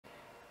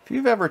If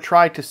you've ever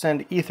tried to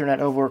send Ethernet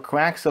over a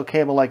coaxial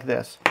cable like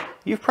this,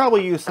 you've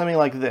probably used something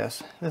like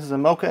this. This is a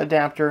MoCa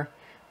adapter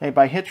made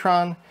by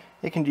Hitron.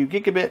 It can do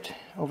gigabit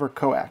over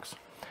coax.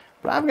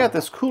 But I've got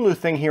this cool new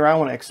thing here I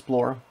want to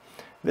explore.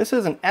 This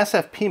is an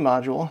SFP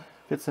module,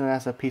 fits in an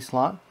SFP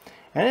slot,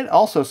 and it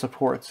also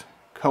supports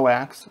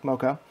coax,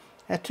 MoCa,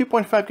 at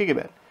 2.5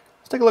 gigabit.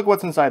 Let's take a look at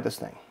what's inside this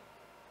thing.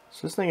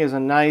 So this thing is a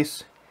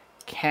nice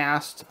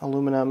cast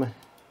aluminum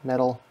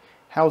metal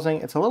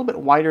housing. It's a little bit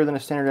wider than a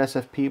standard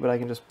SFP, but I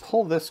can just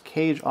pull this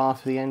cage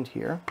off the end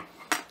here.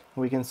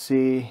 We can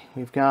see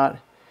we've got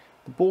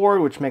the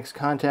board, which makes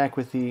contact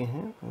with the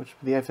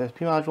SFP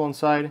module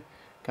inside.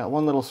 Got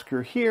one little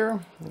screw here.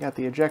 We got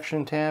the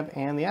ejection tab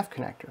and the F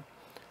connector.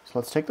 So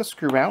let's take the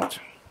screw out.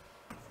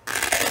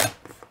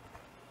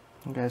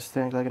 You guys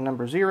think like a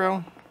number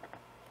 0.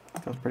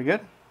 Feels pretty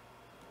good.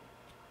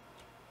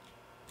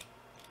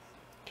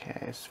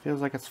 Okay, this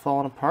feels like it's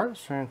falling apart,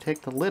 so we're going to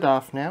take the lid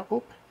off now.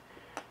 Oop.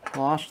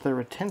 Lost the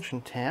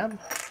retention tab.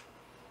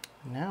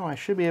 Now I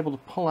should be able to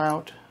pull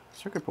out the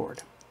circuit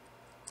board.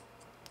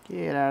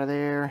 Get out of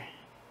there.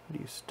 What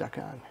are you stuck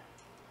on?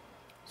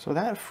 So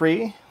that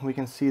free, we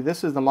can see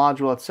this is the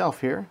module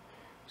itself here.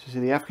 So you see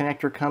the F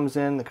connector comes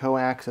in, the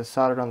coax is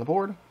soldered on the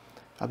board.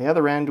 On the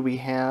other end we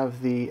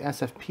have the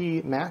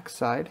SFP max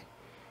side.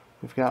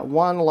 We've got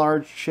one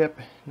large chip,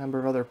 a number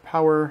of other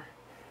power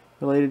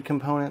related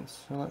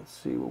components. So let's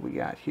see what we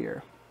got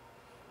here.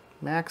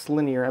 Max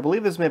Linear, I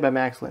believe this is made by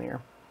Max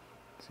Linear.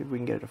 Let's see if we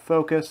can get it to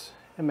focus.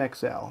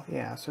 MXL,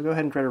 yeah, so go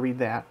ahead and try to read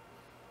that.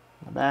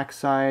 On the back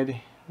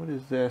side, what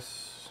is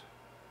this?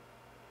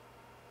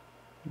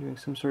 Doing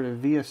some sort of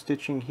via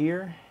stitching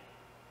here.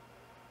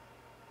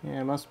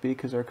 Yeah, it must be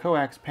because our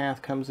coax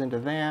path comes into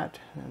that,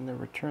 and the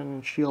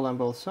return shield on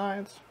both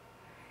sides.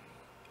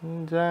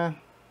 And yeah,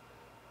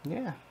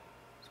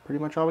 that's pretty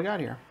much all we got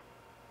here.